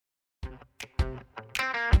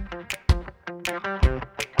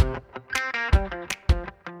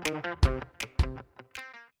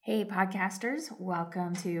podcasters.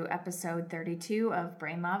 Welcome to episode 32 of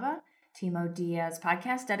Brain Lava, Timo Diaz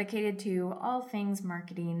podcast dedicated to all things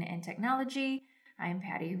marketing and technology. I'm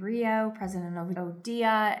Patty Rio, president of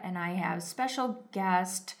Odia, and I have special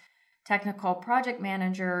guest, technical project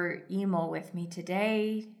manager Emil with me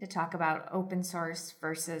today to talk about open source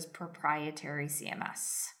versus proprietary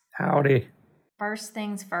CMS. Howdy. First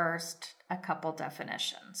things first, a couple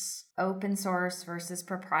definitions. Open source versus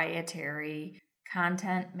proprietary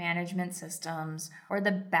content management systems, or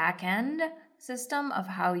the back end system of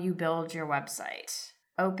how you build your website.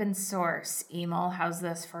 Open source, Emil, how's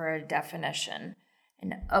this for a definition?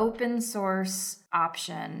 An open source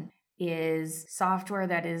option is software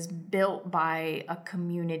that is built by a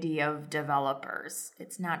community of developers.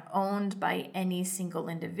 It's not owned by any single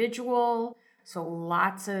individual. So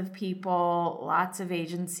lots of people, lots of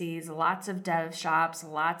agencies, lots of dev shops,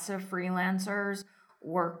 lots of freelancers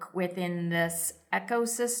work within this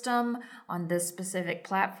ecosystem on this specific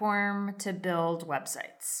platform to build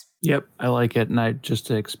websites. Yep, I like it. And just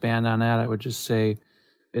to expand on that, I would just say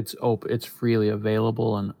it's open, it's freely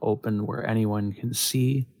available and open where anyone can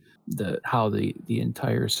see how the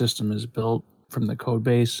entire system is built from the code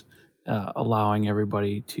base, allowing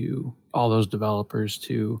all those developers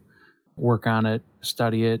to work on it,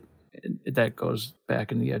 study it. That goes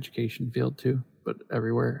back in the education field too, but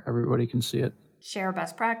everywhere, everybody can see it. Share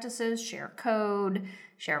best practices, share code,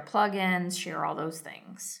 share plugins, share all those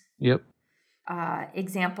things. Yep.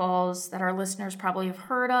 Examples that our listeners probably have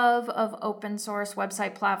heard of open source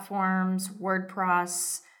website platforms: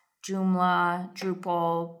 WordPress, Joomla,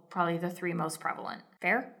 Drupal, probably the three most prevalent.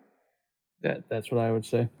 Fair? That's what I would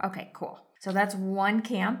say. Okay, cool. So that's one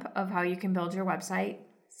camp of how you can build your website.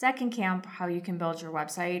 Second camp, how you can build your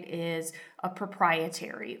website, is a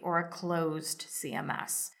proprietary or a closed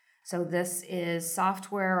CMS. So this is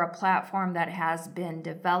software, a platform that has been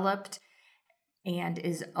developed and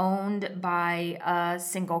is owned by a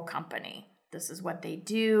single company. This is what they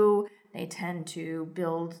do. They tend to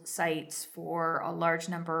build sites for a large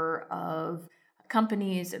number of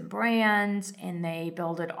companies and brands, and they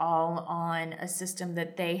build it all on a system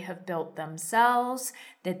that they have built themselves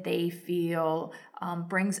that they feel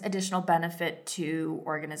brings additional benefit to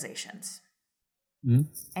organizations. Mm-hmm.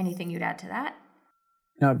 Anything you'd add to that?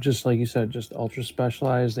 No, just like you said, just ultra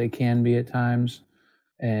specialized. They can be at times,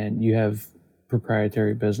 and you have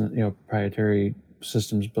proprietary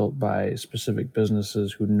systems built by specific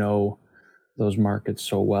businesses who know those markets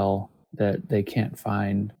so well that they can't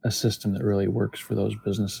find a system that really works for those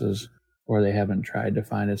businesses, or they haven't tried to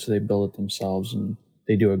find it, so they build it themselves, and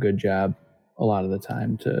they do a good job a lot of the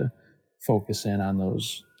time to focus in on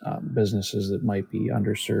those businesses that might be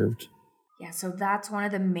underserved. Yeah, so that's one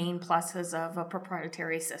of the main pluses of a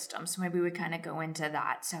proprietary system. So maybe we kind of go into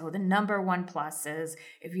that. So the number one plus is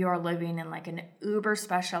if you're living in like an uber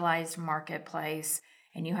specialized marketplace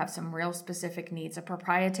and you have some real specific needs, a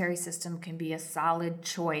proprietary system can be a solid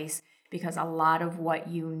choice because a lot of what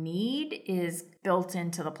you need is built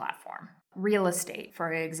into the platform. Real estate,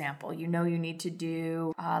 for example, you need to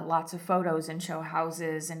do lots of photos and show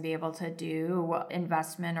houses and be able to do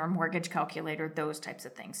investment or mortgage calculator, those types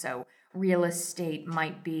of things. So real estate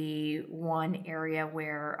might be one area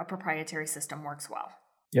where a proprietary system works well.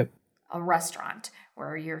 Yep. A restaurant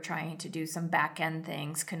where you're trying to do some back-end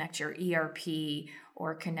things, connect your ERP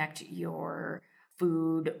or connect your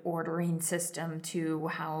food ordering system to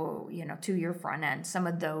to your front end. Some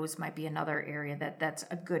of those might be another area that's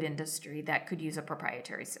a good industry that could use a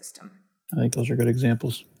proprietary system. I think those are good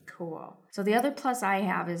examples. Cool. So the other plus I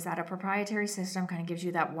have is that a proprietary system kind of gives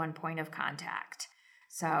you that one point of contact.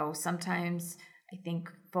 So sometimes I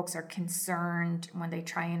think folks are concerned when they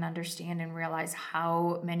try and understand and realize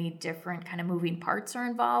how many different kind of moving parts are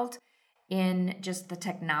involved in just the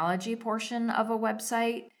technology portion of a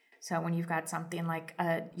website. So when you've got something like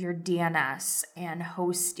your DNS and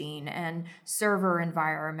hosting and server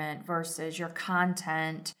environment versus your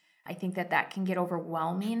content, I think that can get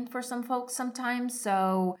overwhelming for some folks sometimes.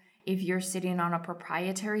 So if you're sitting on a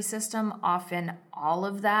proprietary system, often all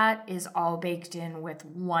of that is all baked in with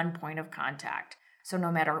one point of contact. So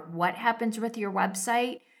no matter what happens with your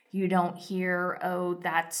website, you don't hear, oh,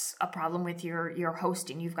 that's a problem with your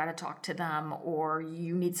hosting, you've got to talk to them, or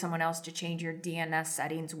you need someone else to change your DNS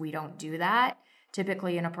settings. We don't do that.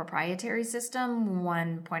 Typically in a proprietary system,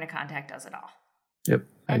 one point of contact does it all. Yep,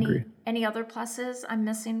 I agree. Any other pluses I'm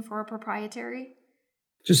missing for a proprietary?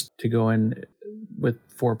 Just to go in with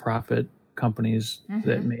for-profit companies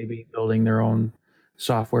that may be building their own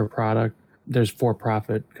software product. There's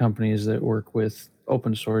for-profit companies that work with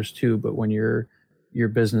open source too, but when your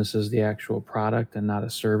business is the actual product and not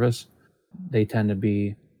a service, they tend to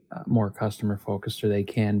be more customer focused, or they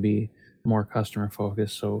can be more customer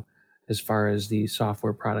focused. So as far as the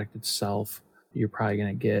software product itself, you're probably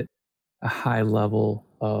going to get a high level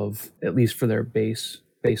of, at least for their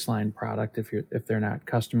baseline product, if they're not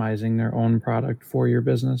customizing their own product for your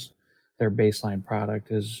business, their baseline product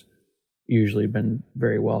has usually been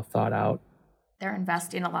very well thought out. They're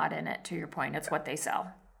investing a lot in it, to your point. It's what they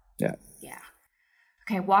sell. Yeah. Yeah.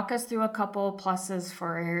 Okay, walk us through a couple pluses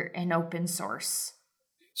for an open source.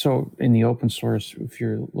 So in the open source, if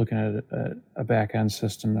you're looking at a back-end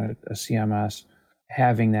system, a CMS,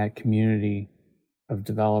 having that community of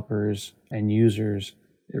developers and users,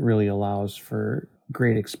 it really allows for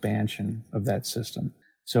great expansion of that system.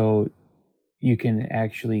 So you can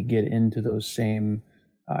actually get into those same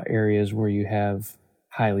areas where you have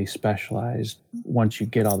highly specialized. Once you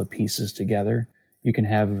get all the pieces together, you can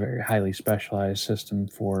have a very highly specialized system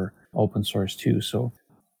for open source too. So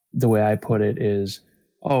the way I put it is,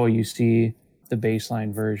 you see the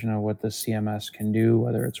baseline version of what the CMS can do,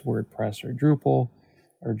 whether it's WordPress or Drupal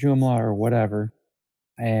or Joomla or whatever,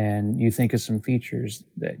 and you think of some features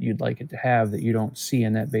that you'd like it to have that you don't see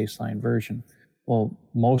in that baseline version. Well,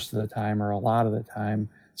 most of the time, or a lot of the time,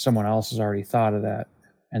 someone else has already thought of that,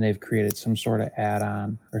 and they've created some sort of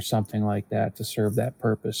add-on or something like that to serve that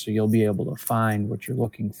purpose. So you'll be able to find what you're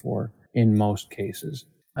looking for in most cases,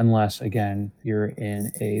 unless, again, you're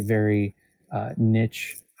in a very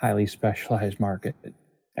niche, highly specialized market.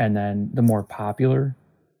 And then the more popular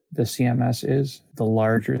the CMS is, the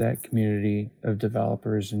larger that community of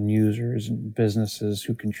developers and users and businesses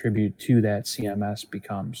who contribute to that CMS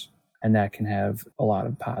becomes. And that can have a lot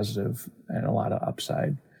of positive and a lot of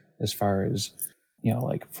upside as far as,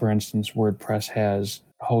 like for instance, WordPress has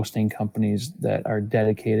hosting companies that are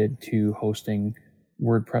dedicated to hosting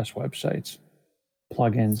WordPress websites,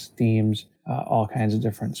 plugins, themes, all kinds of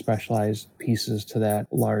different specialized pieces to that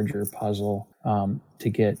larger puzzle to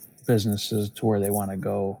get businesses to where they want to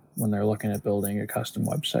go when they're looking at building a custom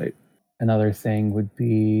website. Another thing would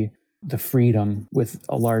be the freedom with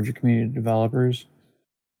a larger community of developers.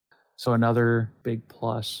 So another big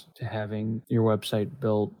plus to having your website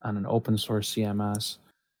built on an open source CMS,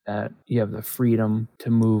 that you have the freedom to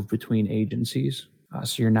move between agencies.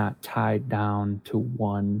 So you're not tied down to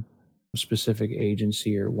one specific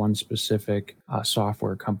agency or one specific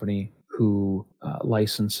software company who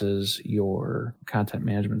licenses your content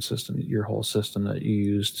management system, your whole system that you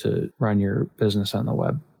use to run your business on the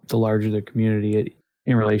web. The larger the community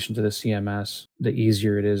in relation to the CMS, the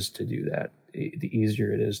easier it is to do that. The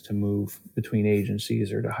easier it is to move between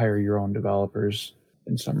agencies or to hire your own developers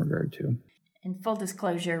in some regard too. In full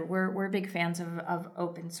disclosure, we're big fans of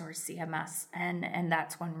open source CMS, and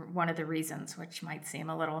that's one of the reasons, which might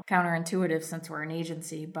seem a little counterintuitive since we're an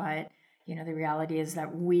agency, but the reality is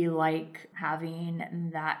that we like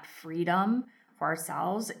having that freedom for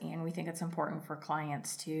ourselves, and we think it's important for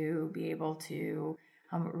clients to be able to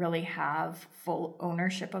really have full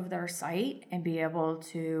ownership of their site and be able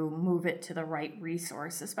to move it to the right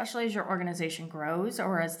resource, especially as your organization grows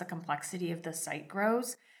or as the complexity of the site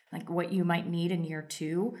grows. Like what you might need in year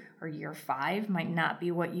 2 or year 5 might not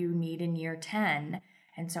be what you need in year 10.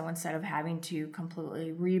 And so instead of having to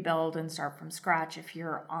completely rebuild and start from scratch, if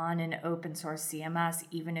you're on an open source CMS,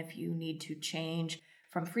 even if you need to change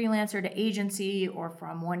from freelancer to agency or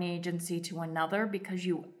from one agency to another, because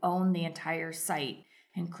you own the entire site,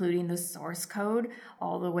 including the source code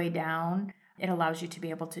all the way down, it allows you to be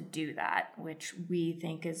able to do that, which we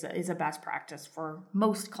think is a best practice for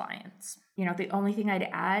most clients. The only thing I'd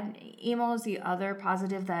add, Emil, is the other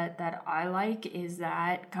positive that I like is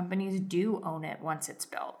that companies do own it once it's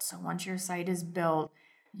built. So once your site is built,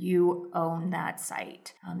 you own that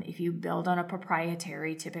site. If you build on a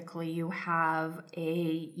proprietary, typically you have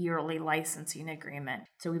a yearly licensing agreement.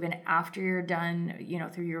 So even after you're done,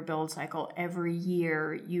 through your build cycle, every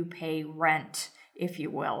year you pay rent, if you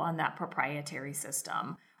will, on that proprietary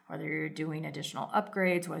system, whether you're doing additional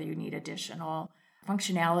upgrades, whether you need additional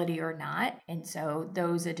functionality or not. And so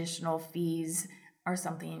those additional fees are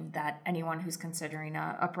something that anyone who's considering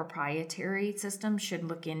a proprietary system should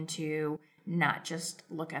look into, not just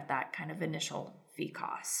look at that kind of initial fee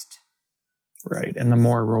cost. Right. And the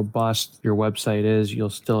more robust your website is,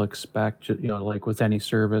 you'll still expect, like with any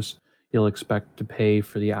service, you'll expect to pay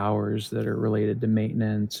for the hours that are related to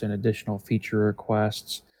maintenance and additional feature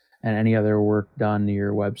requests and any other work done to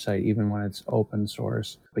your website, even when it's open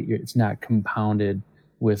source. But it's not compounded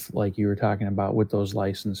with, like you were talking about, with those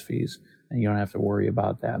license fees. And you don't have to worry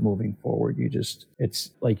about that moving forward.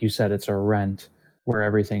 It's like you said, it's a rent, where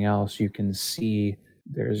everything else you can see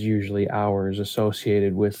there's usually hours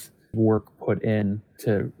associated with work put in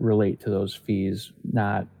to relate to those fees,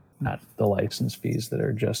 not not the license fees that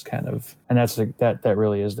are just kind of, and that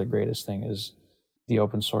really is the greatest thing, is the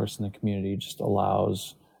open source in the community just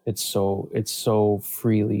allows, it's so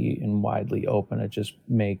freely and widely open. It just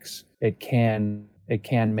makes, it can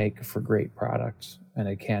make for great products, and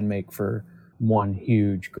it can make for one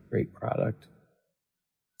huge great product.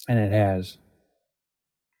 And it has.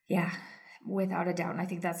 Yeah, without a doubt. And I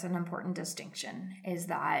think that's an important distinction, is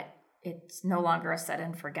that it's no longer a set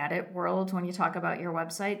and forget it world when you talk about your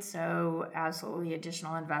website. So absolutely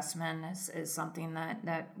additional investment is something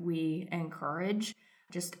that we encourage.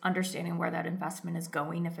 Just understanding where that investment is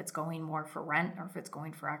going, if it's going more for rent or if it's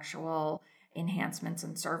going for actual enhancements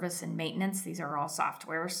and service and maintenance. These are all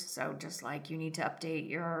softwares. So just like you need to update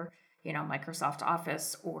your, Microsoft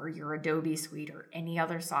Office or your Adobe Suite or any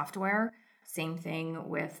other software, same thing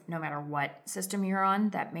with no matter what system you're on,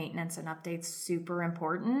 that maintenance and updates super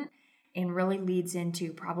important, and really leads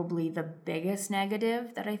into probably the biggest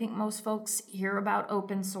negative that I think most folks hear about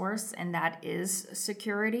open source, and that is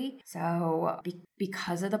security. So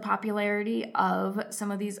because of the popularity of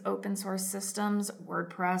some of these open source systems,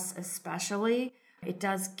 WordPress especially, it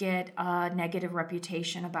does get a negative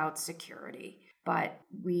reputation about security. But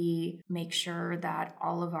we make sure that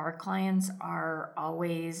all of our clients are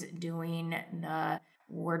always doing the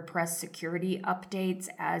WordPress security updates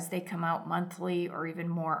as they come out monthly or even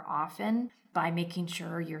more often, by making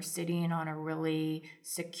sure you're sitting on a really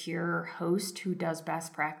secure host who does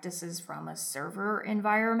best practices from a server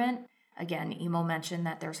environment. Again, Emil mentioned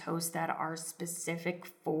that there's hosts that are specific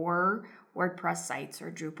for WordPress sites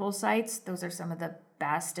or Drupal sites. Those are some of the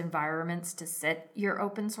best environments to sit your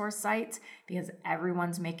open source sites, because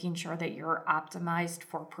everyone's making sure that you're optimized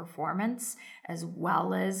for performance, as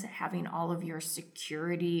well as having all of your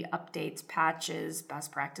security updates, patches,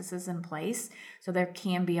 best practices in place. So there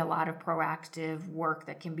can be a lot of proactive work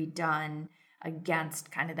that can be done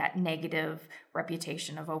against kind of that negative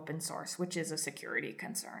reputation of open source, which is a security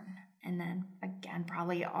concern. And then again,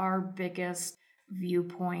 probably our biggest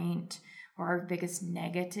viewpoint or our biggest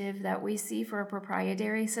negative that we see for a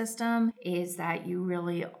proprietary system is that you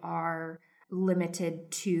really are limited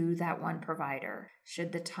to that one provider.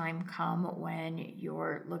 Should the time come when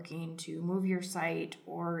you're looking to move your site,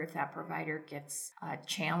 or if that provider gets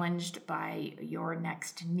challenged by your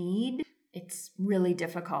next need, it's really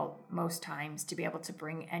difficult most times to be able to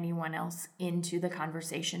bring anyone else into the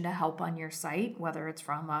conversation to help on your site, whether it's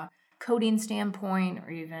from a coding standpoint or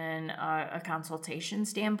even a consultation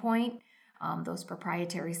standpoint. Those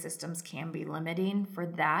proprietary systems can be limiting for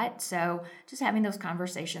that. So just having those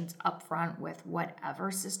conversations up front with whatever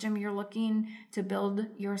system you're looking to build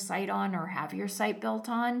your site on or have your site built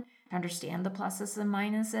on, to understand the pluses and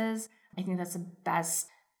minuses. I think that's the best,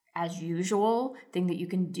 as usual, thing that you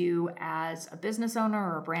can do as a business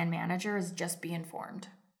owner or a brand manager, is just be informed.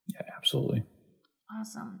 Yeah, absolutely.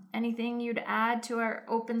 Awesome. Anything you'd add to our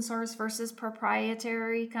open source versus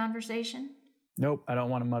proprietary conversation? Nope, I don't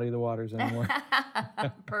want to muddy the waters anymore.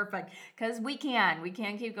 Perfect, because we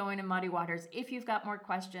can keep going in muddy waters. If you've got more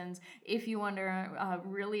questions, if you want to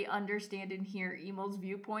really understand and hear Emil's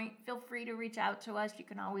viewpoint, feel free to reach out to us. You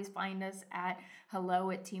can always find us at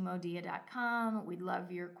hello@teamodia.com. We'd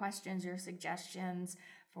love your questions, your suggestions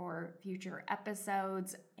for future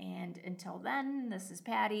episodes. And until then, this is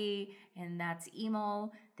Patty, and that's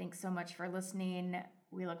Emil. Thanks so much for listening.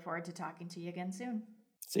 We look forward to talking to you again soon.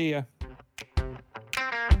 See ya.